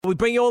We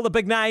bring you all the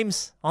big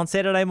names on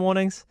Saturday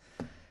mornings.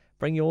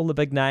 Bring you all the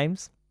big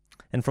names.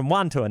 And from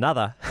one to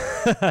another,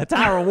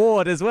 Tara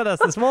Ward is with us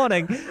this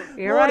morning.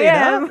 Here I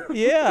am.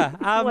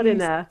 Yeah. What in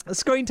a...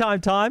 Screen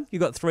time. You've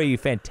got 3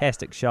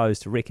 fantastic shows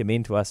to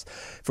recommend to us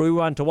for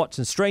everyone to watch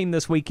and stream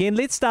this weekend.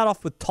 Let's start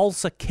off with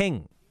Tulsa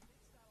King.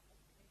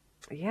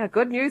 Yeah,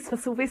 good news for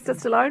Sylvester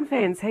Stallone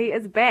fans. He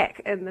is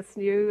back in this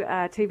new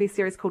TV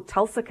series called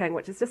Tulsa King,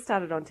 which has just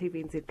started on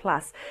TVNZ+.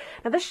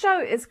 Now, this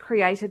show is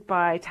created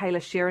by Taylor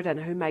Sheridan,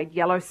 who made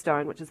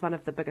Yellowstone, which is one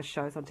of the biggest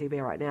shows on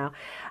TV right now.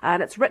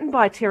 And it's written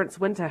by Terrence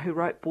Winter, who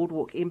wrote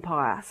Boardwalk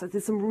Empire. So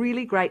there's some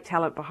really great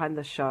talent behind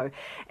this show.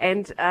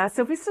 And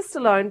Sylvester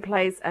Stallone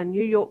plays a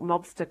New York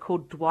mobster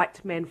called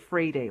Dwight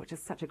Manfredi, which is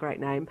such a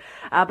great name.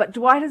 But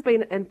Dwight has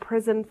been in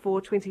prison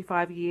for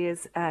 25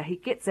 years. He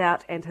gets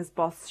out and his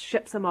boss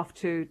ships him off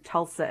to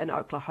Tulsa in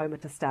Oklahoma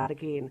to start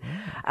again.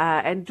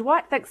 And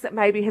Dwight thinks that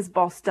maybe his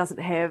boss doesn't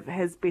have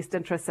his best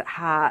interests at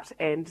heart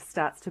and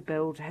starts to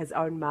build his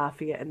own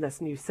mafia in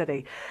this new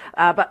city.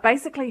 But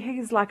basically,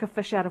 he's like a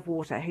fish out of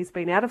water. He's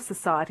been out of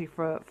society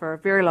for a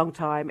very long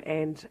time,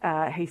 and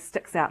he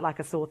sticks out like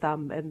a sore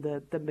thumb in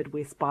the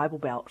Midwest Bible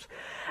Belt.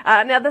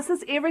 Now, this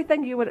is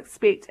everything you would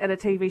expect in a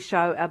TV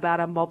show about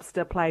a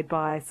mobster played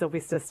by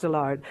Sylvester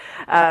Stallone.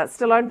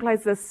 Stallone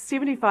plays this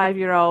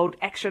 75-year-old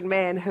action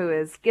man who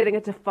is getting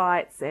into fights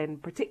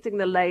and protecting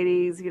the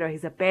ladies. You know,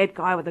 he's a bad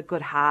guy with a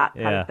good heart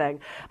kind of thing.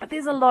 But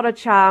there's a lot of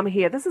charm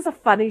here. This is a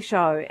funny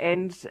show,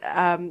 and,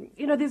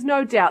 there's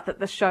no doubt that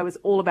this show is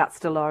all about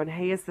Stallone.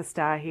 He is the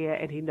star here,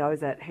 and he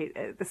knows it.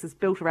 This is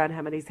built around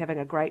him, and he's having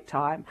a great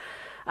time.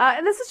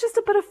 And this is just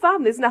a bit of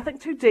fun. There's nothing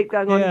too deep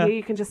going on here.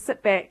 You can just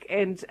sit back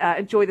and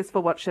enjoy this for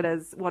what it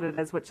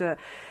is,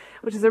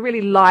 which is a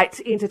really light,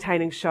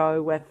 entertaining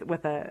show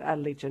with a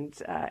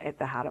legend at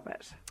the heart of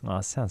it. Oh,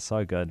 it sounds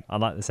so good. I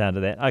like the sound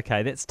of that.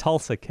 Okay, that's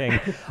Tulsa King.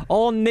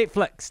 On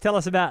Netflix, tell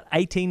us about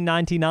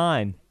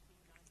 1899.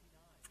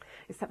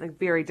 It's something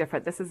very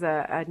different. This is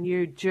a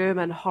new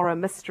German horror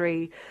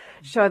mystery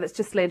show that's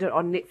just landed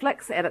on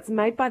Netflix, and it's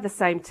made by the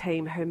same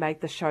team who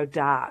made the show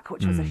Dark,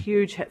 which was a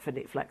huge hit for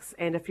Netflix.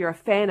 And if you're a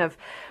fan of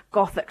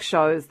gothic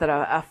shows that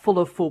are full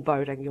of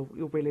foreboding,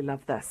 you'll really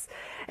love this.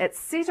 It's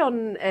set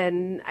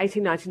in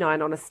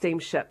 1899 on a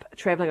steamship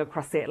travelling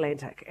across the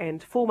Atlantic,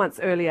 and 4 months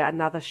earlier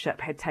another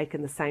ship had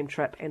taken the same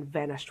trip and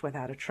vanished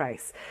without a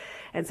trace.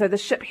 And so the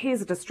ship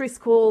hears a distress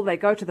call. They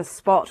go to the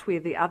spot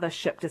where the other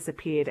ship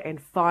disappeared and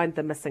find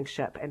the missing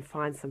ship and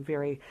find some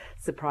very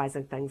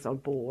surprising things on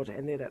board,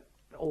 and then it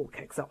all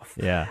kicks off.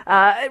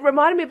 It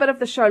reminded me a bit of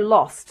the show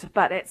Lost,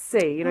 but at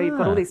sea. You know, you've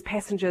got all these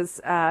passengers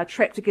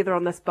trapped together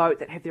on this boat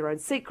that have their own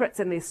secrets,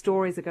 and their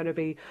stories are going to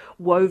be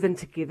woven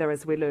together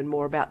as we learn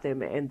more about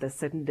them and the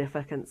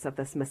significance of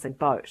this missing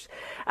boat.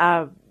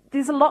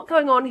 There's a lot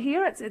going on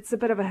here. It's a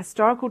bit of a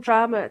historical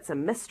drama. It's a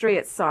mystery.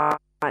 It's science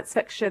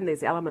fiction.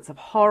 There's elements of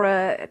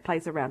horror. It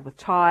plays around with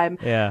time.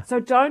 So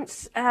don't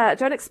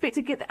expect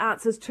to get the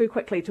answers too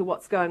quickly to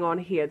what's going on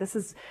here. This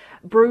is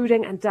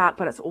brooding and dark,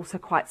 but it's also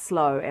quite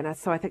slow. And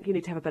so I think you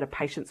need to have a bit of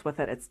patience with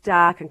it. It's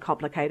dark and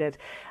complicated,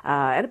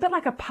 and a bit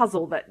like a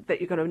puzzle that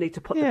you're going to need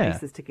to put the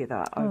pieces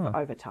together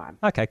over time.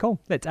 Okay, cool.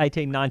 That's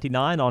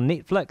 1899 on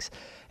Netflix.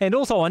 And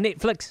also on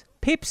Netflix,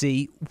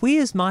 Pepsi,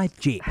 Where's My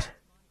Jet?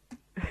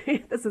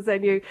 This is a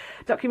new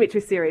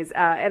documentary series,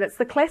 and it's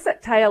the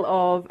classic tale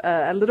of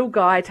a little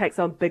guy takes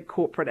on big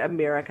corporate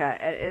America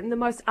in the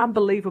most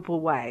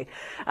unbelievable way.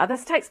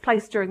 This takes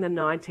place during the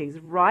 90s,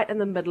 right in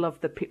the middle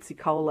of the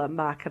Pepsi-Cola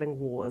marketing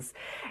wars.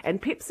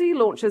 And Pepsi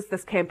launches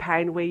this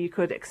campaign where you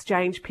could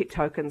exchange pep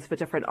tokens for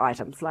different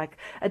items, like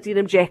a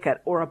denim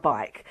jacket or a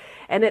bike.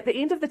 And at the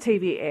end of the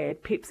TV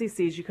ad, Pepsi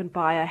says you can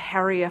buy a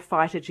Harrier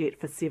fighter jet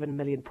for 7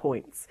 million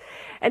points.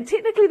 And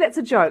technically that's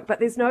a joke, but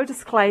there's no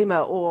disclaimer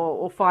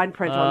or fine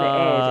print on the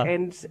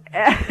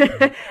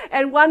ad.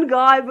 And one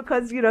guy,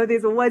 because,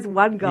 there's always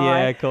one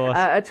guy, of course.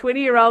 A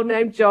 20-year-old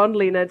named John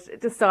Leonard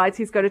decides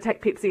he's going to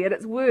take Pepsi at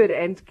its word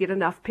and get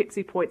enough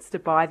Pepsi points to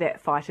buy that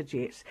fighter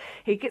jet.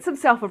 He gets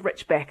himself a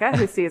rich backer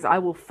who says, I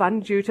will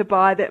fund you to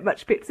buy that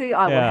much Pepsi.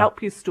 I will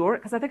help you store it,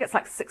 because I think it's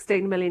like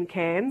 16 million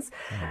cans.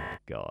 Oh,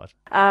 God.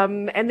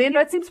 And then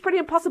it seems pretty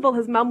impossible.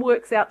 His mum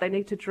works out they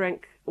need to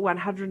drink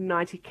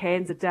 190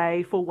 cans a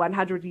day for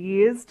 100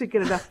 years to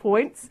get enough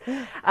points.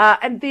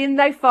 And then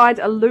they find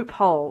a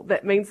loophole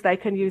that means they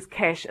can use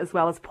cash as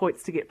well as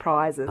points to get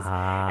prizes.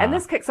 And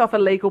this kicks off a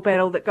legal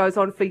battle that goes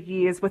on for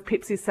years, with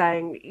Pepsi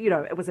saying,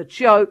 it was a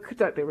joke,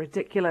 don't be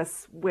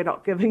ridiculous, we're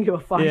not giving you a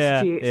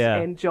fighter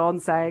jet. And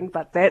John saying,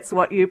 but that's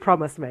what you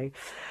promised me.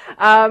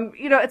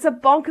 It's a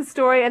bonkers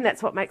story, and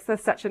that's what makes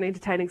this such an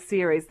entertaining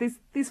series.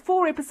 There's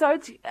 4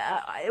 episodes,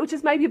 which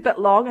is maybe a bit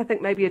long. I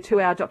think maybe a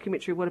 2-hour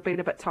documentary would have been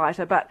a bit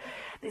tighter, but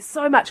there's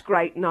so much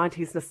great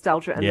 90s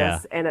nostalgia in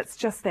this, and it's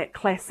just that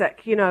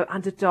classic,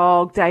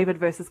 underdog, David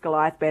versus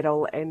Goliath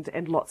battle,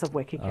 and lots of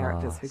wacky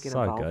characters who get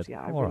involved. Good.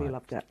 Yeah, I really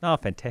loved it. Oh,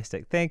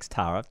 fantastic. Thanks,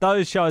 Tara.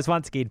 Those shows,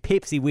 once again,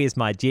 Pepsi, Where's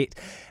My Jet,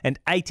 and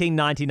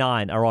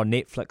 1899 are on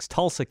Netflix.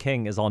 Tulsa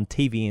King is on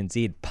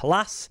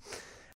TVNZ+.